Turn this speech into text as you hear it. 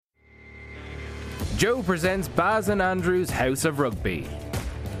Joe presents Baz and Andrew's House of Rugby,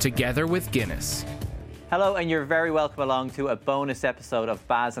 together with Guinness. Hello, and you're very welcome along to a bonus episode of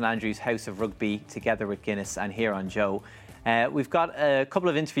Baz and Andrew's House of Rugby, together with Guinness, and here on Joe. We've got a couple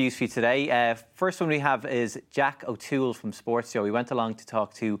of interviews for you today. First one we have is Jack O'Toole from Sports Joe. We went along to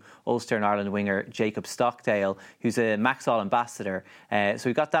talk to Ulster and Ireland winger Jacob Stockdale, who's a Maxall ambassador. So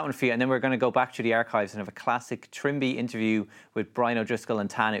we got that one for you, and then we're going to go back through the archives and have a classic Trimby interview with Brian O'Driscoll and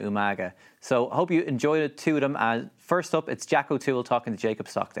Tana Umaga. So I hope you enjoyed the two of them. First up, it's Jack O'Toole talking to Jacob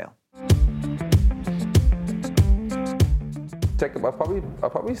Stockdale. Jacob, I'll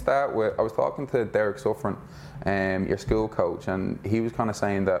probably start with, I was talking to Derek Suffren, your school coach, and he was kind of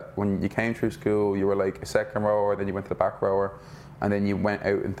saying that when you came through school, you were like a second rower, then you went to the back rower, and then you went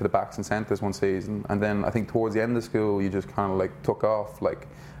out into the backs and centres one season, and then I think towards the end of school, you just kind of like took off.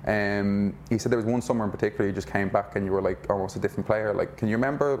 He said there was one summer in particular you just came back and you were like almost a different player. Like, can you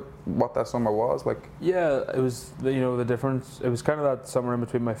remember what that summer was like? Yeah, it was the difference. It was kind of that summer in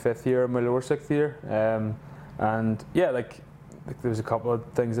between my fifth year and my lower sixth year, and yeah, like there was a couple of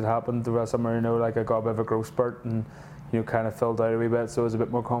things that happened throughout summer. Like I got a bit of a growth spurt and kind of filled out a wee bit, so I was a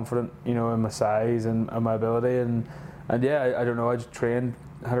bit more confident, in my size and my ability, and yeah, I don't know. I just trained,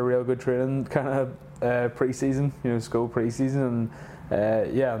 had a real good training kind of pre-season, school pre-season,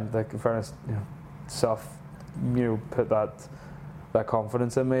 and yeah, like in fairness, Soph, put that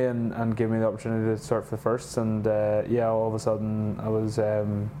confidence in me and gave me the opportunity to start for the firsts, and yeah, all of a sudden I was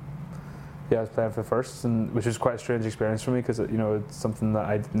playing for the firsts, and which was quite a strange experience for me because it's something that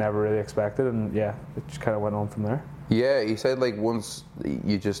I'd never really expected, and yeah, it just kind of went on from there. Yeah, he said like once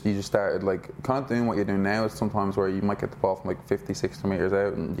you just started like kind of doing what you're doing now. It's sometimes where you might get the ball from like 50, 60 metres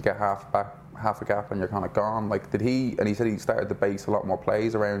out and you get half a gap and you're kind of gone. Like he said he started to base a lot more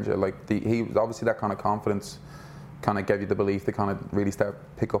plays around you. Like he was obviously that kind of confidence kind of gave you the belief to kind of really start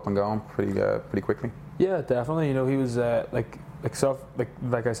pick up and going pretty quickly. Yeah, definitely. He was like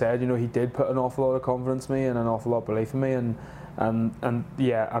I said, he did put an awful lot of confidence in me and an awful lot of belief in me, and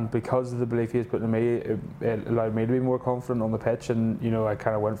yeah, and because of the belief he was putting in me, it allowed me to be more confident on the pitch, and I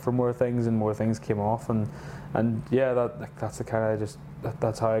kind of went for more things and more things came off, and yeah, that's the kind of just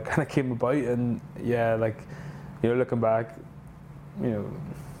that's how it kind of came about, and yeah, looking back,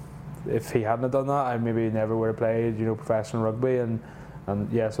 if he hadn't have done that, I maybe never would have played professional rugby, and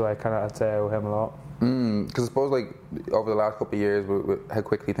yeah, so I'd say I owe him a lot. Because I suppose like over the last couple of years with how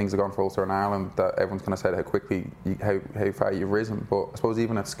quickly things have gone for Ulster and Ireland, that everyone's kind of said how quickly how far you've risen, but I suppose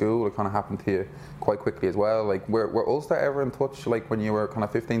even at school it kind of happened to you quite quickly as well. Like were Ulster ever in touch like when you were kind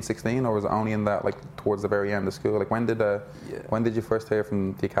of 15, 16, or was it only in that like towards the very end of school? Like when did you first hear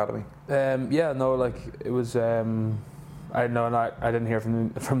from the academy? Yeah, no, like it was I didn't hear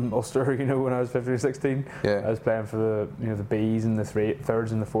from Ulster, when I was 15 or 16. Yeah. I was playing for the Bs and the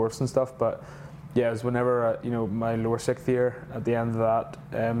thirds and the fourths and stuff, but yeah, it was whenever my lower sixth year. At the end of that,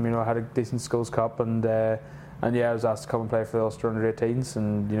 I had a decent schools cup, and yeah, I was asked to come and play for the Ulster under 18s,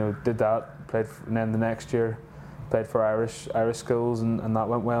 and did that. And then the next year, played for Irish schools, and that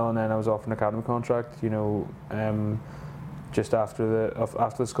went well. And then I was off an academy contract, just after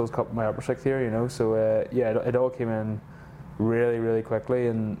the schools cup, my upper sixth year. So yeah, it all came in really, really quickly,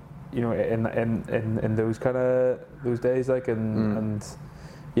 and in those kind of those days, like and.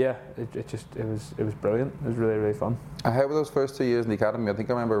 Yeah, it was brilliant. It was really, really fun. How were those first 2 years in the academy? I think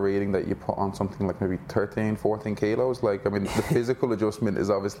I remember reading that you put on something like maybe 13, 14 kilos. Like, I mean, the physical adjustment is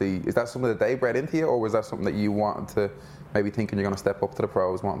that something that they bred into you, or was that something that you wanted to maybe thinking you're going to step up to the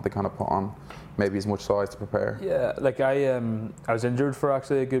pros, wanting to kind of put on maybe as much size to prepare? Yeah, like I was injured for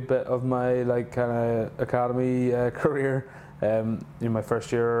actually a good bit of my like kind of academy career. My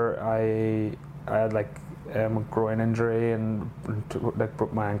first year, I had like a groin injury and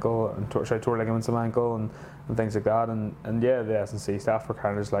broke my ankle and tore ligaments in my ankle and things like that, and yeah, the S&C staff were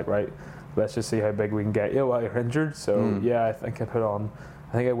kind of just like, right, let's just see how big we can get you while you're injured. So yeah,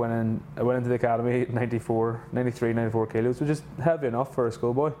 I went into the academy at 93 kilos, which is heavy enough for a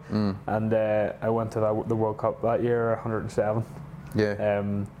schoolboy, and I went to the World Cup that year 107. Yeah.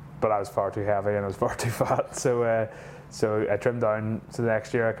 But I was far too heavy and I was far too fat, so I trimmed down. So the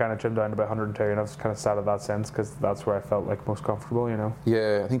next year I kind of trimmed down to about 102, and I've just kind of sat at that since, because that's where I felt like most comfortable,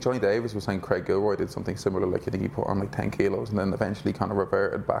 Yeah, I think Johnny Davis was saying Craig Gilroy did something similar. Like I think he put on like 10 kilos and then eventually kind of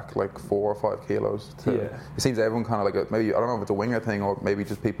reverted back like 4 or 5 kilos. It seems everyone kind of like maybe, I don't know if it's a winger thing or maybe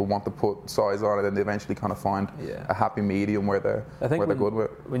just people want to put size on it and they eventually kind of find a happy medium where they're good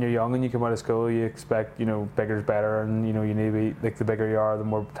with. When you're young and you come out of school, you expect bigger's better, and you need to be like, the bigger you are, the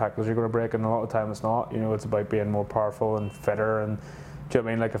more tackles you're going to break, and a lot of the time it's not. It's about being more powerful and fitter, and do you know what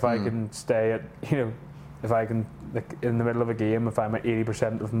I mean? Like if I can stay at if I can like in the middle of a game, if I'm at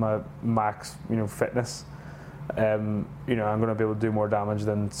 80% of my max, fitness, I'm going to be able to do more damage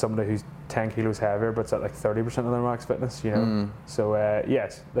than somebody who's 10 kilos heavier but's at like 30% of their max fitness. So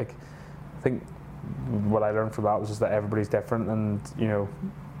yes, like I think what I learned from that was just that everybody's different, and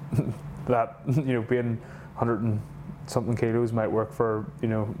that being 100 and something kilos might work for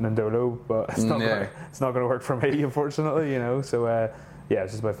Nandolo, but it's not going to work for me, unfortunately. So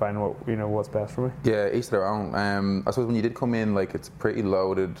it's just about finding what's best for me. Yeah, each their own. I suppose when you did come in, like, it's pretty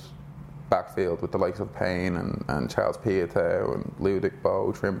loaded backfield with the likes of Payne and Charles Piatow and Ludic,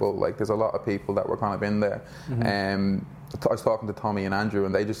 Bow, Trimble. Like, there's a lot of people that were kind of in there. I was talking to Tommy and Andrew,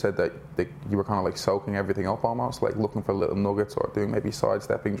 and they just said that you were kind of like soaking everything up almost, like looking for little nuggets, or doing maybe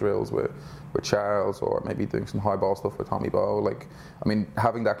sidestepping drills with Charles, or maybe doing some high ball stuff with Tommy Bow. Like, I mean,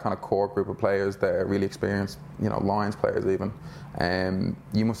 having that kind of core group of players there, really experienced, Lions players even,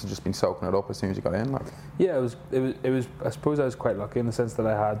 you must have just been soaking it up as soon as you got in. Like, yeah, it was. I suppose I was quite lucky in the sense that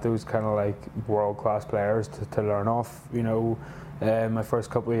I had those kind of like world class players to learn off. My first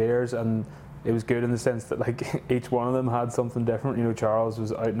couple of years, and it was good in the sense that like each one of them had something different. Charles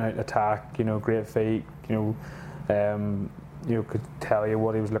was out and out attack, great feet, could tell you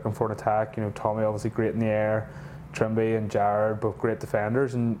what he was looking for in attack. Tommy obviously great in the air, Trimby and Jared both great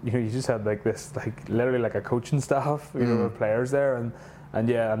defenders, and you just had like this like literally like a coaching staff, of players there, and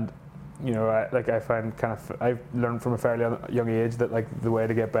I find I've learned from a fairly young age that like the way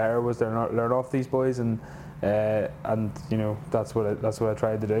to get better was to learn off these boys, and that's what I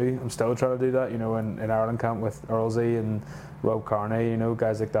tried to do. I'm still trying to do that, in Ireland camp with Earlsey and Rob Carney,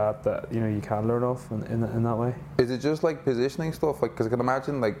 guys like that you can learn off in that way. Is it just like positioning stuff? Like, because I can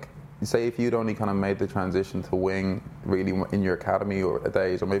imagine, like, say if you'd only kind of made the transition to wing really in your academy or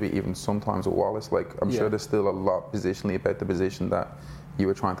days, or maybe even sometimes with Wallace, like I'm sure there's still a lot positionally about the position that you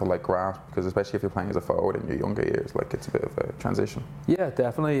were trying to like grasp, because especially if you're playing as a forward in your younger years, like it's a bit of a transition. Yeah,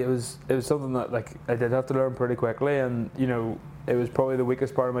 definitely. It was something that like I did have to learn pretty quickly, and it was probably the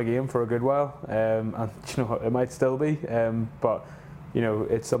weakest part of my game for a good while, and it might still be, but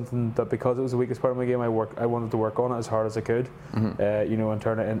it's something that because it was the weakest part of my game, I wanted to work on it as hard as I could, and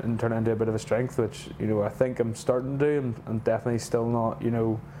turn it into a bit of a strength, which I think I'm starting to do. I'm definitely still not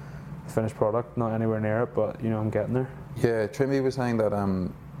the finished product, not anywhere near it, but I'm getting there. Yeah, Trimby was saying that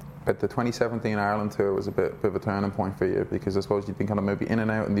the 2017 Ireland tour was a bit of a turning point for you, because I suppose you'd been kind of maybe in and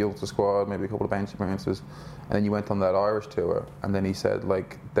out in the Ulster squad, maybe a couple of bench appearances, and then you went on that Irish tour, and then he said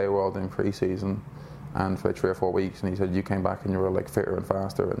like they were all doing pre-season and for like 3 or 4 weeks, and he said you came back and you were like fitter and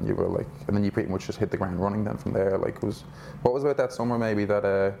faster, and you were like, and then you pretty much just hit the ground running then from there. Like, what was about that summer maybe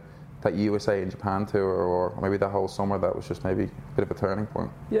that USA and Japan tour, or maybe that whole summer that was just maybe a bit of a turning point?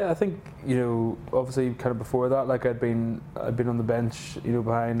 Yeah, I think obviously kind of before that, like I'd been on the bench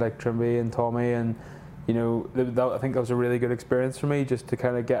behind like Trimby and Tommy, and I think that was a really good experience for me, just to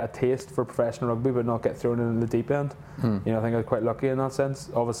kind of get a taste for professional rugby but not get thrown in the deep end. I think I was quite lucky in that sense.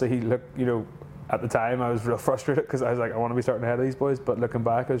 Obviously, at the time I was real frustrated because I was like, I want to be starting ahead of these boys, but looking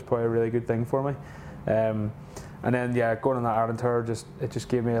back, it was probably a really good thing for me. And then going on that Ireland tour, it just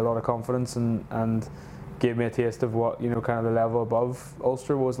gave me a lot of confidence and gave me a taste of what kind of the level above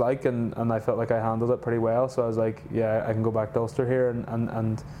Ulster was like, and I felt like I handled it pretty well. So I was like, yeah, I can go back to Ulster here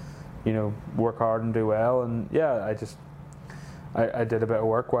and work hard and do well. And yeah, I did a bit of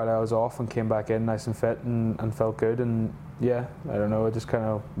work while I was off and came back in nice and fit and felt good. And yeah, I don't know, it just kind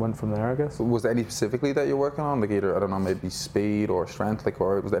of went from there, I guess. Was there any specifically that you're working on, like either, I don't know, maybe speed or strength, like,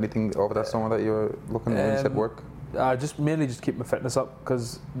 or was there anything over that summer that you were looking at when you said work? Mainly just keep my fitness up,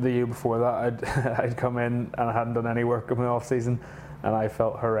 because the year before that I'd come in and I hadn't done any work in my off season, and I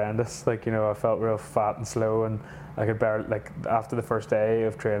felt horrendous. Like I felt real fat and slow, and I could barely, like after the first day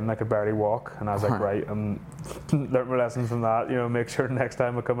of training, I could barely walk, and I was like, right, learned my lesson from that. Make sure next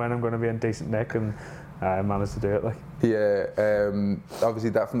time I come in, I'm going to be in decent nick, and I managed to do it. Like, yeah,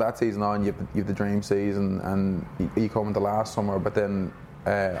 obviously from that season on, you have the dream season, and you come into last summer, but then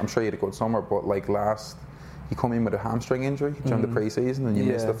I'm sure you had a good summer, but like you come in with a hamstring injury during the pre-season, and you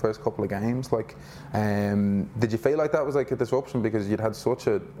missed the first couple of games. Like, did you feel like that was like a disruption, because you'd had such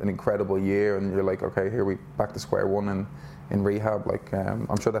an incredible year, and you're like, okay, here we back to square one in rehab? Like,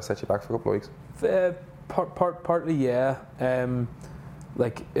 I'm sure that set you back for a couple of weeks. Partly, yeah.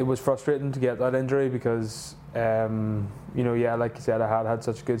 Like, it was frustrating to get that injury because, yeah, like you said, I had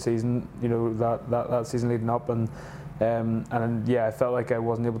such a good season, that season leading up, and yeah, I felt like I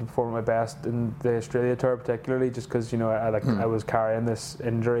wasn't able to perform at my best in the Australia tour, particularly just because I was carrying this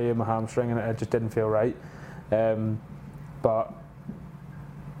injury in my hamstring, and it just didn't feel right. But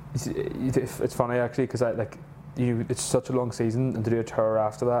it's funny actually, because it's such a long season, and to do a tour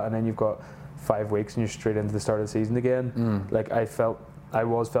after that, and then you've got 5 weeks and you're straight into the start of the season again. Like I felt like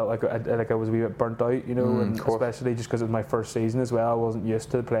I was a wee bit burnt out, you know, and especially just because it was my first season as well. I wasn't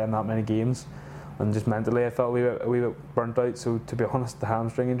used to playing that many games, and just mentally I felt a wee bit burnt out. So to be honest, the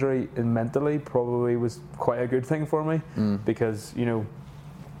hamstring injury mentally probably was quite a good thing for me, because, you know,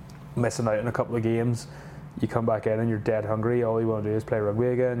 missing out on a couple of games, you come back in and you're dead hungry. All you want to do is play rugby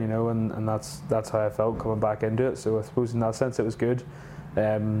again, you know, and that's how I felt coming back into it. So I suppose in that sense it was good.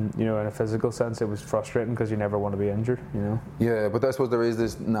 You know, in a physical sense, it was frustrating because you never want to be injured, you know. Yeah, but I suppose there is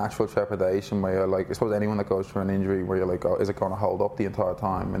this natural trepidation where you're like, I suppose anyone that goes through an injury where you're like, oh, is it going to hold up the entire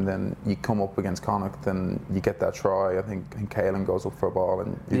time? And then you come up against Connacht and you get that try. I think Caelan goes up for a ball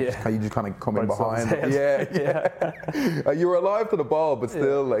and you just kind of come in behind. Yeah. You were alive to the ball, but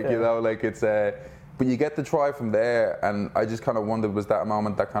still, you know, like it's. But you get the try from there, and I just kind of wondered, was that a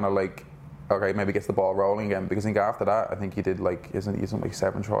moment that kind of like, okay, maybe gets the ball rolling again? Because I think after that, I think he did isn't like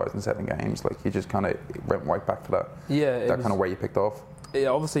 7 tries in 7 games. Like he just kind of went right back to that. Yeah, that kind of where you picked off. Yeah,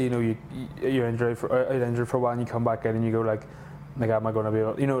 obviously, you know, you're injured for a while, and you come back in and you go like, am I going to be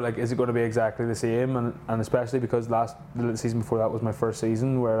able, you know, like, is it going to be exactly the same? And especially because the season before that was my first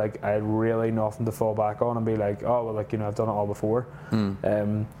season where like I had really nothing to fall back on and be like, oh well, like, you know, I've done it all before.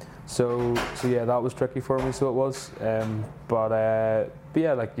 So yeah, that was tricky for me. So it was, but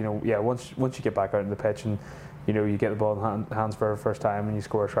yeah, like, you know, yeah, once you get back out in the pitch and, you know, you get the ball in hands for the first time and you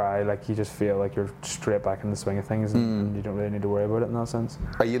score a try, like you just feel like you're straight back in the swing of things, and you don't really need to worry about it in that sense.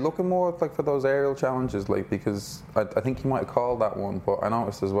 Are you looking more like for those aerial challenges, like, because I think you might have called that one, but I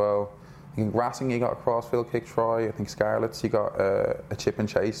noticed as well, I think Racing, you got a crossfield kick try. I think Scarlets, you got a chip and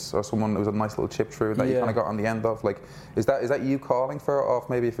chase, or someone, it was a nice little chip through that you kind of got on the end of. Like, is that you calling for it off?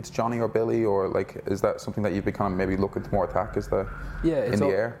 Maybe if it's Johnny or Billy, or like, is that something that you've been kind of maybe looking to more attack? Is the in the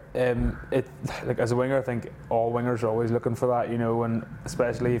air? Like as a winger, I think all wingers are always looking for that, you know, and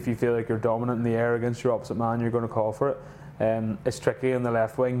especially if you feel like you're dominant in the air against your opposite man, you're going to call for it. It's tricky in the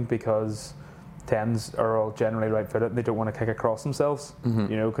left wing because 10s are all generally right-footed and they don't want to kick across themselves,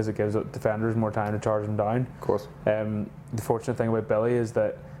 you know, because it gives defenders more time to charge them down. Of course. The fortunate thing about Billy is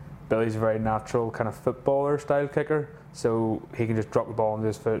that Billy's a very natural kind of footballer style kicker, so he can just drop the ball on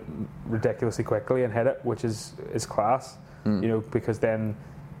his foot ridiculously quickly and hit it, which is class, you know, because then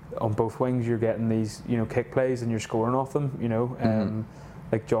on both wings you're getting these, you know, kick plays and you're scoring off them, you know.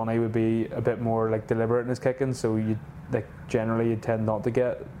 Like Johnny would be a bit more like deliberate in his kicking, so you like generally you tend not to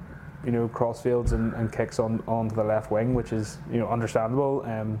get, you know, crossfields and kicks onto the left wing, which is, you know, understandable.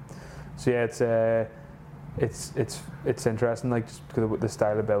 So yeah, it's interesting, like, just because of the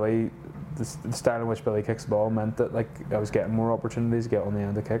style of Billy, the style in which Billy kicks the ball meant that like I was getting more opportunities to get on the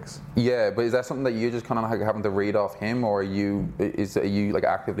end of kicks. Yeah, but is that something that you're just kind of like having to read off him, or are you like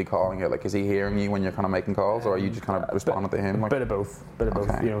actively calling it? Like, is he hearing you when you're kind of making calls, or are you just kind of responding to him? A bit of both.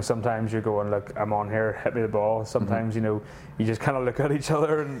 You know, sometimes you're going, look, I'm on here, hit me the ball. Sometimes, you know, you just kind of look at each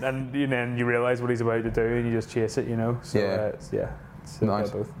other and then you realise what he's about to do and you just chase it, you know. So it's nice.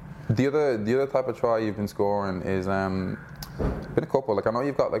 Both. The other type of try you've been scoring is been a couple. Like, I know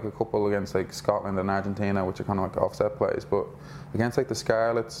you've got like a couple against like Scotland and Argentina, which are kind of like offset plays, but against like the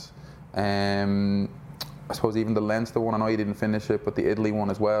Scarlets, I suppose even the Leinster one, I know you didn't finish it, but the Italy one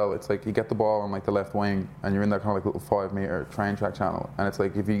as well, it's like you get the ball on like the left wing and you're in that kind of like little 5-metre train track channel, and it's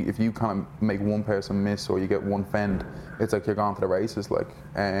like if you kind of make one person miss or you get one fend, it's like you're gone to the races. Like,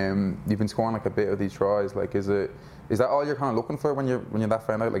 you've been scoring like a bit of these tries. Like, is that all you're kind of looking for when you're that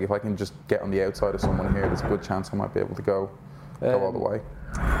fend out? Like, if I can just get on the outside of someone here, there's a good chance I might be able to go all the way.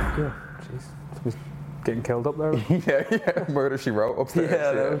 Yeah, jeez, was getting killed up there. yeah, Murder She Wrote upstairs.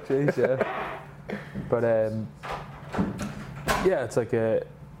 Yeah, no, jeez, yeah. But yeah,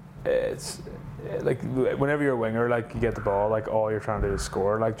 it's like whenever you're a winger, like, you get the ball, like, all you're trying to do is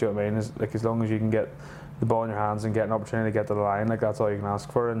score. Like, do you know what I mean? Is like, as long as you can get the ball in your hands and get an opportunity to get to the line, like, that's all you can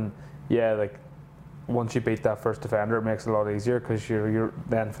ask for. And yeah, like, once you beat that first defender, it makes it a lot easier because you're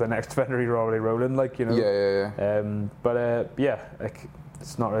then for the next defender you're already rolling, like, you know. Yeah. But yeah, like,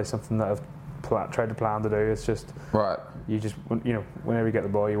 it's not really something that I've tried to plan to do. It's just right. You just, you know, whenever you get the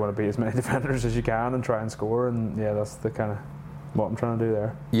ball, you want to beat as many defenders as you can and try and score. And yeah, that's the kind of what I'm trying to do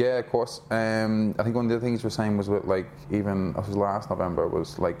there. Yeah, of course. I think one of the things you were saying was with, like, even it was last November,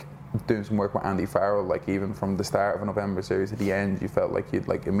 was like doing some work with Andy Farrell. Like, even from the start of a November series to the end, you felt like you'd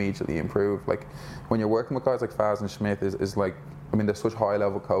like immediately improve. Like, when you're working with guys like Faz and Schmidt, is like, I mean, they're such high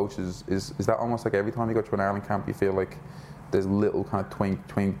level coaches. Is that almost like every time you go to an Ireland camp, you feel like there's little kind of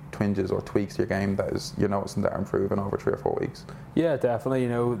twinges or tweaks to your game that is, you're noticing that are improving over 3 or 4 weeks? Yeah, definitely. You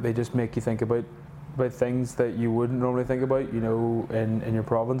know, they just make you think about things that you wouldn't normally think about, you know, in your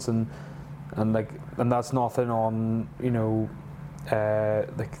province, and that's nothing on, you know,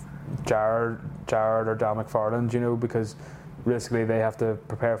 like Jared or Dan McFarland, you know, because realistically they have to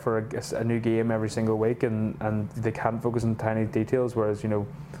prepare for a new game every single week, and they can't focus on tiny details, whereas, you know,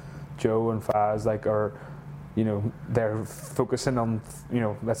 Joe and Faz they're focusing on, you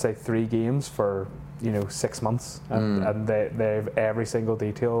know, let's say 3 games for, you know, 6 months, and they have every single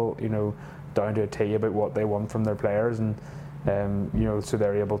detail, you know, down to a T about what they want from their players, and you know, so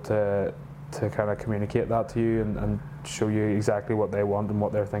they're able to kind of communicate that to you and show you exactly what they want and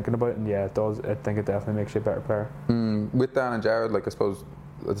what they're thinking about. And yeah, it does. I think it definitely makes you a better player. With Dan and Jared, like, I suppose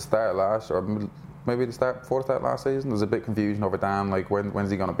at the start of maybe before the start last season, there's a bit of confusion over Dan, like when's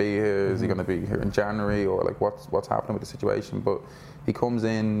he going to be here? Is he going to be here in January, or like what's happening with the situation? But he comes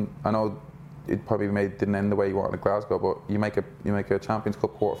in. I know it probably didn't end the way you wanted in Glasgow, but you make a Champions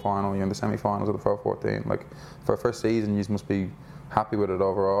Cup quarter final. You're in the semi-finals of the Pro 14. Like, for a first season, you must be happy with it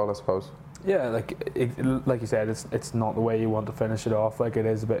overall, I suppose. Yeah, like you said, it's not the way you want to finish it off. Like, it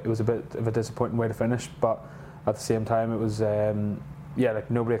was a bit of a disappointing way to finish, but at the same time, it was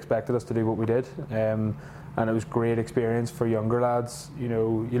like, nobody expected us to do what we did, and it was great experience for younger lads. You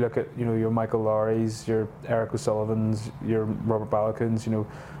know, you look at, you know, your Michael Lowry's, your Eric O'Sullivan's, your Robert Balakins. You know,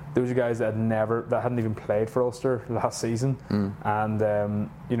 those are guys that hadn't even played for Ulster last season, and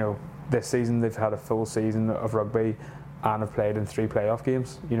you know, this season they've had a full season of rugby and have played in 3 playoff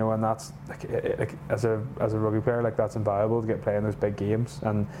games, you know, and that's like as a rugby player, like, that's invaluable to get playing those big games.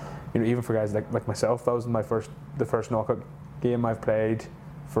 And, you know, even for guys like myself, that was the first knockout game I've played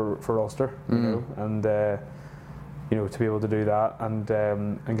for Ulster, you know, and you know, to be able to do that and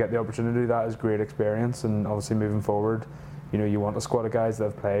get the opportunity to do that is great experience. And obviously moving forward, you know, you want a squad of guys that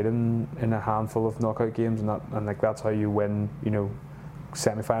have played in a handful of knockout games, and like, that's how you win, you know,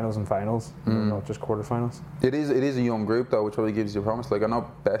 semi-finals and finals, you know, not just quarter-finals. It is a young group though, which really gives you a promise. Like, I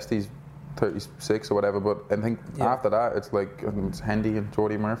know Bestie's 36 or whatever, but I think after that it's like it's Hendy and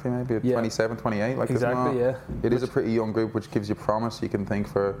Jordy Murphy maybe at 27, 28. Like, exactly, it is a pretty young group, which gives you promise you can think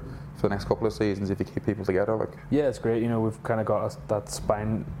for the next couple of seasons if you keep people together. Like, yeah, it's great. You know, we've kind of got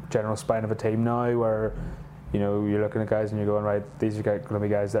that general spine of a team now, where, you know, you're looking at guys and you're going, right, these are going to be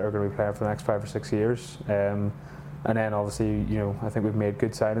guys that are going to be playing for the next 5 or 6 years. And then obviously, you know, I think we've made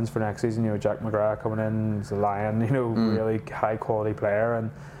good signings for next season. You know, Jack McGrath coming in, he's a Lion, you know, really high quality player, and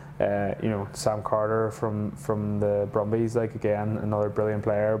you know, Sam Carter from the Brumbies, like, again, another brilliant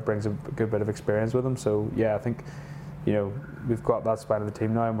player, brings a good bit of experience with him. So yeah, I think, you know, we've got that spine of the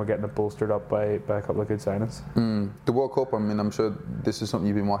team now, and we're getting it bolstered up by a couple of good signings. The World Cup, I mean, I'm sure this is something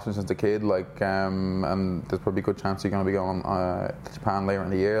you've been watching since a kid, like, and there's probably a good chance you're going to be going to Japan later in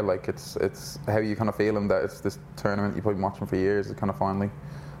the year. Like, it's how you kind of feeling that it's this tournament you've been watching for years is kind of finally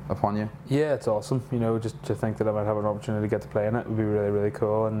upon you? Yeah, it's awesome. You know, just to think that I might have an opportunity to get to play in it would be really, really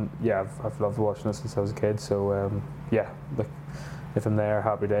cool. And yeah, I've loved watching it since I was a kid. So yeah, like, if I'm there,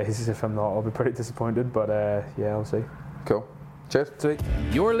 happy days. If I'm not, I'll be pretty disappointed. But yeah, I'll see. Cool. Cheers. Sweet.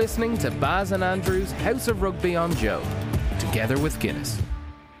 You're listening to Baz and Andrew's House of Rugby on Joe, together with Guinness.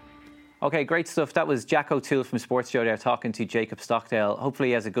 Okay, great stuff. That was Jack O'Toole from Sports Joe there talking to Jacob Stockdale. Hopefully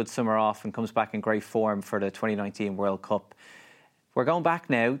he has a good summer off and comes back in great form for the 2019 World Cup. We're going back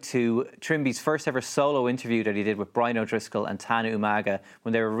now to Trimby's first ever solo interview that he did with Brian O'Driscoll and Tana Umaga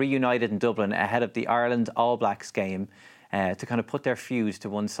when they were reunited in Dublin ahead of the Ireland All Blacks game. To kind of put their feuds to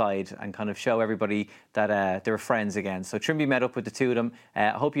one side and kind of show everybody that they were friends again. So Trimby met up with the two of them. I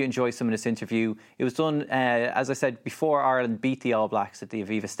hope you enjoy some of this interview. It was done, as I said, before Ireland beat the All Blacks at the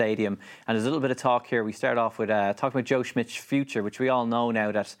Aviva Stadium. And there's a little bit of talk here. We start off with talking about Joe Schmidt's future, which we all know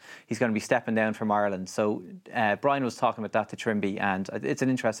now that he's going to be stepping down from Ireland. So Brian was talking about that to Trimby, and it's an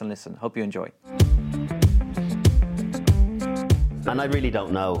interesting listen. Hope you enjoy. And I really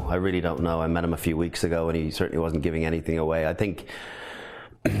don't know. I met him a few weeks ago and he certainly wasn't giving anything away. I think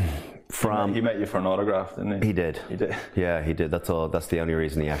he met you for an autograph, didn't he? He did. Yeah, he did. That's all. That's the only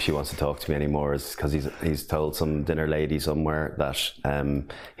reason he actually wants to talk to me anymore, is because he's told some dinner lady somewhere that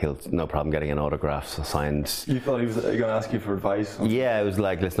he'll no problem getting an autograph signed. You thought he was going to ask you for advice? Yeah, it was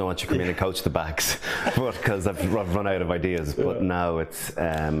like, listen, I want you to come in and coach the backs, but because I've run out of ideas. Yeah. But now it's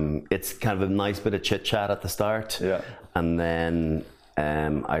kind of a nice bit of chit chat at the start. Yeah. And then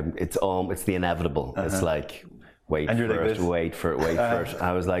it's the inevitable. Uh-huh. It's like, wait for it.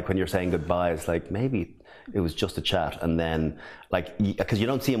 I was like, when you're saying goodbye, it's like, maybe it was just a chat, and then like, because you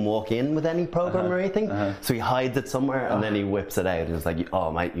don't see him walk in with any program or anything, so he hides it somewhere and then he whips it out and it's like, oh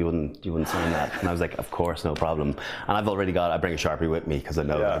mate, you wouldn't sign that. And I was like, of course, no problem. And I've already I bring a Sharpie with me because I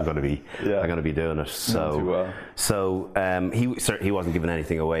know that I'm going to be doing it. So he wasn't giving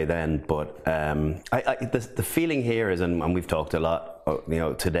anything away then, but the feeling here is, and we've talked a lot, you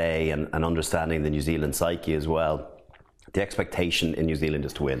know, today and understanding the New Zealand psyche as well, the expectation in New Zealand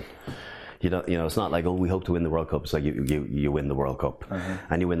is to win. You know, it's not like, oh, we hope to win the World Cup. It's like you win the World Cup,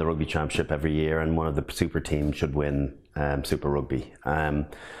 and you win the Rugby Championship every year, and one of the super teams should win Super Rugby.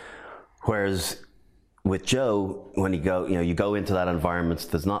 Whereas with Joe, when you go into that environment,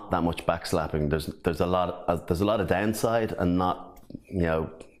 there's not that much backslapping. There's a lot of downside, and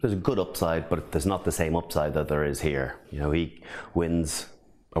there's a good upside, but there's not the same upside that there is here. You know, he wins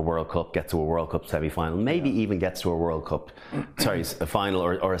a World Cup, gets to a World Cup semi-final, maybe even gets to a World Cup, a final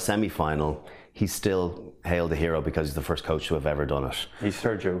or a semi-final. He's still hailed a hero because he's the first coach to have ever done it. He's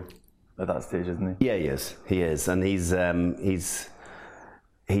Sergio at that stage, isn't he? Yeah, he is, and he's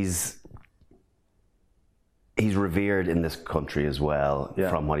revered in this country as well,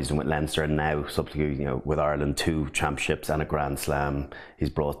 from what he's doing with Leinster, and now subsequently, with Ireland, 2 championships and a Grand Slam. He's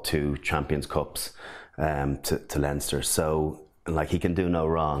brought 2 Champions Cups to Leinster. So, like, he can do no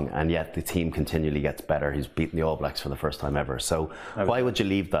wrong, and yet the team continually gets better. He's beaten the All Blacks for the first time ever. So why would you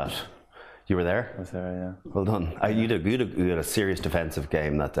leave that? You were there? I was there, yeah. Well done. You had a serious defensive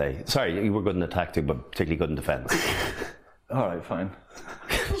game that day. Sorry, you were good in attack too, but particularly good in defence. All right, fine.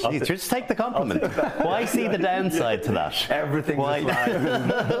 Jeez, just take the compliment. Why see the downside to that? Everything's a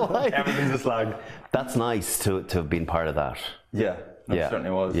slag. Everything's a slag. That's nice to have been part of that. Yeah. It certainly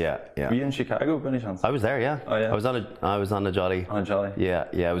was. Yeah. Were you in Chicago by any chance? I was there, yeah. Oh, yeah. I was on a jolly. On a jolly. Yeah.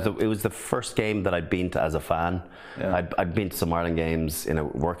 It was the first game that I'd been to as a fan. Yeah. I'd been to some Ireland games in a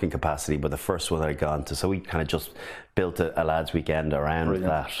working capacity, but the first one I'd gone to. So we kind of just built a lads' weekend around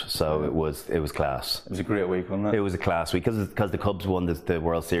that. So it was class. It was a great week, wasn't it? It was a class week because the Cubs won the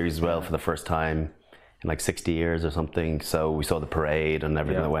World Series as well for the first time in like 60 years or something. So we saw the parade and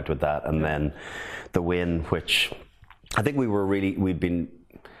everything that went with that, and then the win, which I think we'd been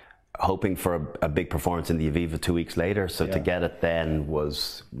hoping for a big performance in the Aviva 2 weeks later. So to get it then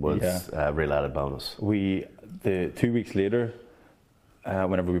was a real added bonus. The 2 weeks later,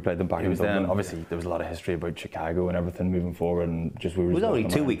 whenever we played them back in Dublin, obviously there was a lot of history about Chicago and everything moving forward, and it was only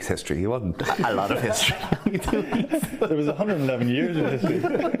 2 weeks history. It wasn't a lot of history. Only 2 weeks. There was 111 years of history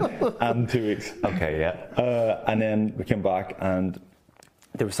and 2 weeks. Okay, yeah. And then we came back, and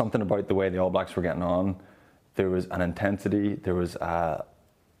there was something about the way the All Blacks were getting on. There was an intensity. There was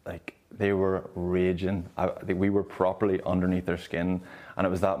they were raging. We were properly underneath their skin, and it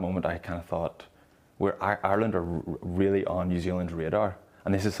was that moment I kind of thought, Ireland are really on New Zealand's radar,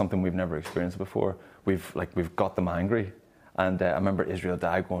 and this is something we've never experienced before. We've got them angry, and I remember Israel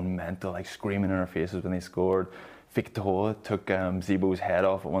Dye going mental, like screaming in our faces when they scored. Victor took Zebo's head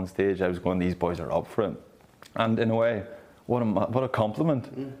off at one stage. I was going, these boys are up for it, and in a way, what a compliment.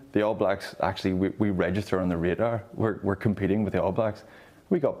 The All Blacks, actually, we register on the radar. We're competing with the All Blacks.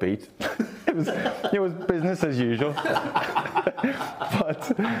 We got beat. It was business as usual.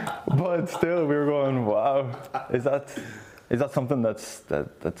 but still, we were going, wow. Is that something that's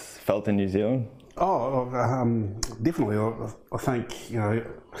felt in New Zealand? Oh, definitely. I think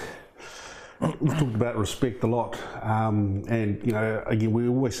we've talked about respect a lot, and again, we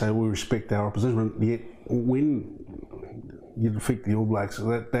always say we respect our opposition. Yet when you defeat the All Blacks,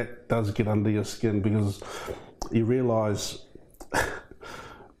 that does get under your skin, because you realise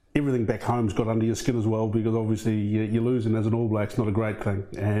everything back home's got under your skin as well, because obviously you're losing as an All Black's not a great thing,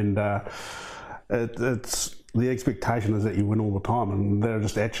 and it's the expectation is that you win all the time, and they're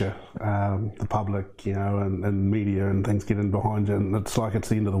just at you, the public, and media and things get in behind you, and it's like it's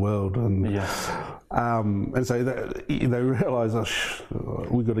the end of the world, and and so they realise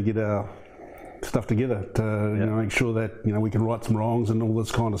we've got to get our stuff together to make sure that we can right some wrongs and all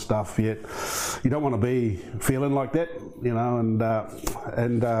this kind of stuff. Yet you don't want to be feeling like that,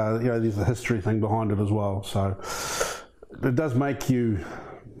 and there's a history thing behind it as well. So it does make you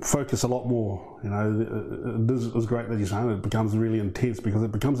focus a lot more. It is great that you're saying it becomes really intense, because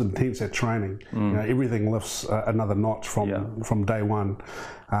it becomes intense at training. Everything lifts another notch from day one.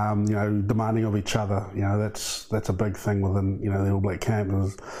 Demanding of each other. That's a big thing within the All Black camp.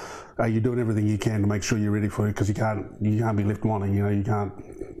 Is you're doing everything you can to make sure you're ready for it, because you can't be left wanting. You can't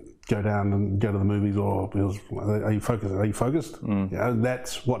go down and go to the movies, or because are you focused?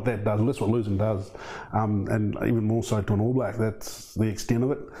 That's what that does. That's what losing does, and even more so to an All Black. That's the extent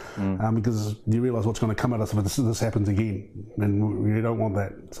of it, because you realise what's going to come at us if this happens again, and you don't want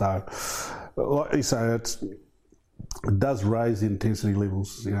that. So, like you say, it does raise the intensity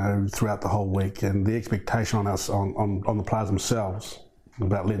levels, throughout the whole week, and the expectation on us on the players themselves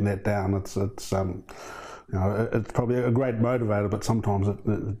about letting that down. It's probably a great motivator, but sometimes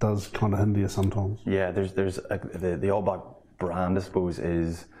it does kind of hinder you sometimes. Yeah, there's the All Black brand, I suppose,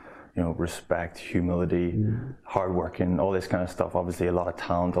 is respect, humility, hard working, all this kind of stuff. Obviously, a lot of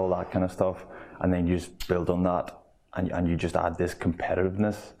talent, all that kind of stuff, and then you just build on that. and you just add this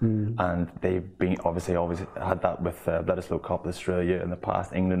competitiveness, and they've been obviously always had that with Bledisloe Cup, Australia in the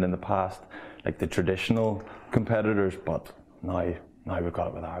past, England in the past, like the traditional competitors, but now we've got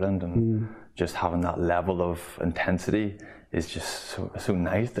it with Ireland, and just having that level of intensity is just so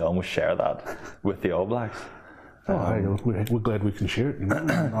nice to almost share that with the All Blacks. Hey, we're glad we can share it. You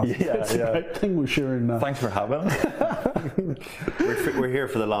know? It's a great thing we're sharing. Thanks for having us. We're here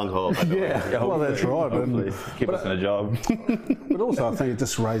for the long haul. Well, that's right. Hopefully keep us in a job. But also, I think it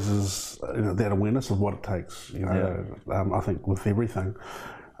just raises that awareness of what it takes. You know, I think with everything,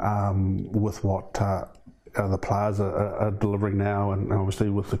 with what the players are delivering now, and obviously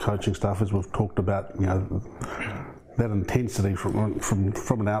with the coaching staff, as we've talked about, you know, that intensity from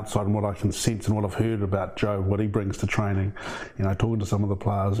an outside, and what I can sense and what I've heard about Joe, what he brings to training, you know, talking to some of the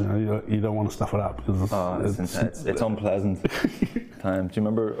players, you know, you don't want to stuff it up because it's unpleasant times. Do you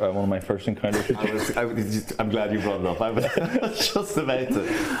remember one of my first encounters with you? I'm glad you brought it up. I was just about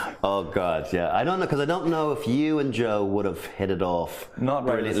to. Oh God, yeah. I don't know, because I don't know if you and Joe would have hit it off not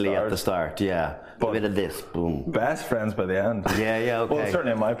right brilliantly at the start. Yeah, but a bit of this, boom. Best friends by the end. Yeah, okay. Well,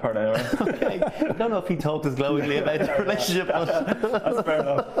 certainly on my part anyway. Okay. I don't know if he talked as glowingly about the relationship. That's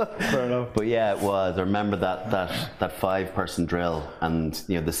fair enough. But yeah, it was. I remember that 5-person drill, and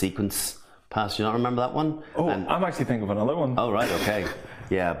you know the sequence pass. You don't remember that one? Oh, I'm actually thinking of another one. Oh right, okay.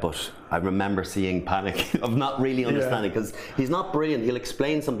 Yeah, but I remember seeing panic of not really understanding, because he's not brilliant. He'll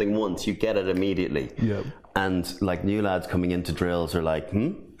explain something once, you get it immediately. Yep. And like new lads coming into drills are like,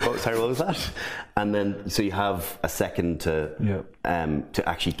 sorry, what was that? And then so you have a second to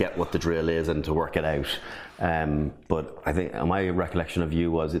actually get what the drill is and to work it out. But I think my recollection of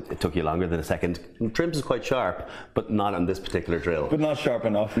you was it took you longer than a second. Trimps is quite sharp, but not on this particular drill. But not sharp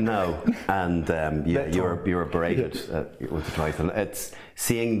enough. No, and you were berated with the triathlon. It's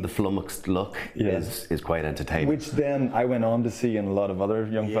seeing the flummoxed look is quite entertaining. Which then I went on to see in a lot of other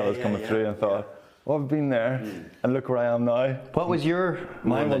young fellas coming through, and thought, well, I've been there, and look where I am now. What was your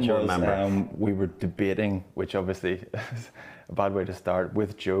mine? That you remember? We were debating, which obviously is a bad way to start,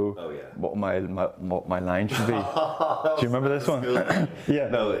 with Joe. What my line should be. Do you remember this one? Yeah.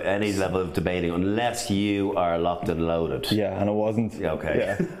 No, any level of debating, unless you are locked and loaded. Yeah, and it wasn't.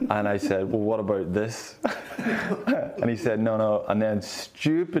 Okay. Yeah. And I said, well, what about this? And he said, no. And then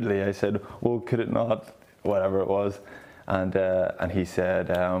stupidly I said, well, could it not? Whatever it was. And he said,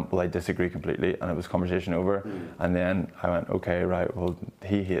 well, I disagree completely, and it was conversation over. And then I went, okay, right, well,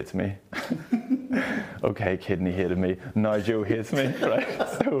 he hates me. Okay, Kidney hated me. Now Joe hates me, right?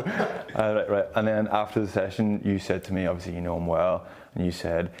 So, right. And then after the session, you said to me, obviously you know him well, and you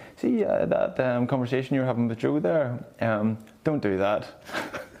said, see, that conversation you were having with Joe there, don't do that.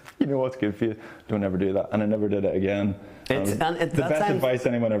 You know what's good for you, don't ever do that. And I never did it again. The best advice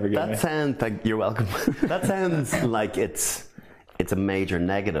anyone ever gave me. That sounds like, you're welcome. That sounds like it's a major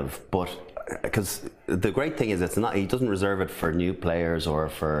negative, but because the great thing is he doesn't reserve it for new players or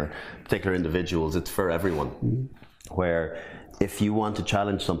for particular individuals, it's for everyone. Where if you want to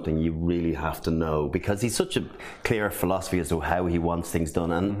challenge something, you really have to know, because he's such a clear philosophy as to how he wants things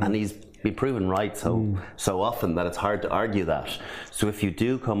done, and he's been proven right so often that it's hard to argue that. So if you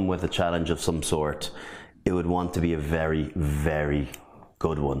do come with a challenge of some sort, it would want to be a very, very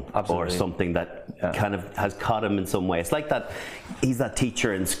good one. Absolutely. Or something that kind of has caught him in some way. It's like that he's that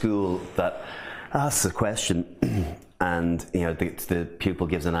teacher in school that asks a question and you know the pupil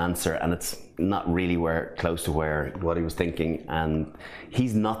gives an answer and it's not really close to what he was thinking, and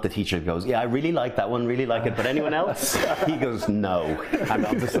he's not the teacher who goes, I really like that one, really like it, but anyone else? He goes, no, I'm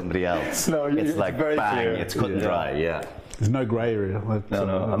on to somebody else. No, it's like very bang, clear. it's cut and dry. There's no grey area.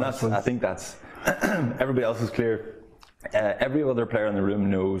 No, and I think that's everybody else is clear. Every other player in the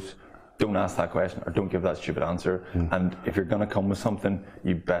room knows, don't ask that question or don't give that stupid answer. And if you're going to come with something,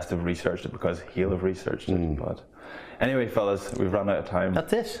 you best have researched it, because he'll have researched it. But anyway, fellas, we've run out of time.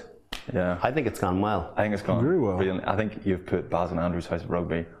 That's it. Yeah, I think it's gone well. I think it's gone very well. Brilliant. I think you've put Baz and Andrews House of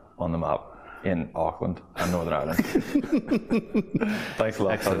Rugby on the map in Auckland and Northern Ireland. Thanks a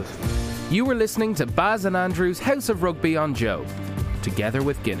lot, fellas. You were listening to Baz and Andrews House of Rugby on Joe, together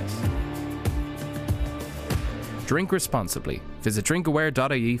with Guinness. Drink responsibly. Visit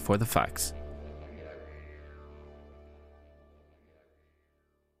drinkaware.ie for the facts.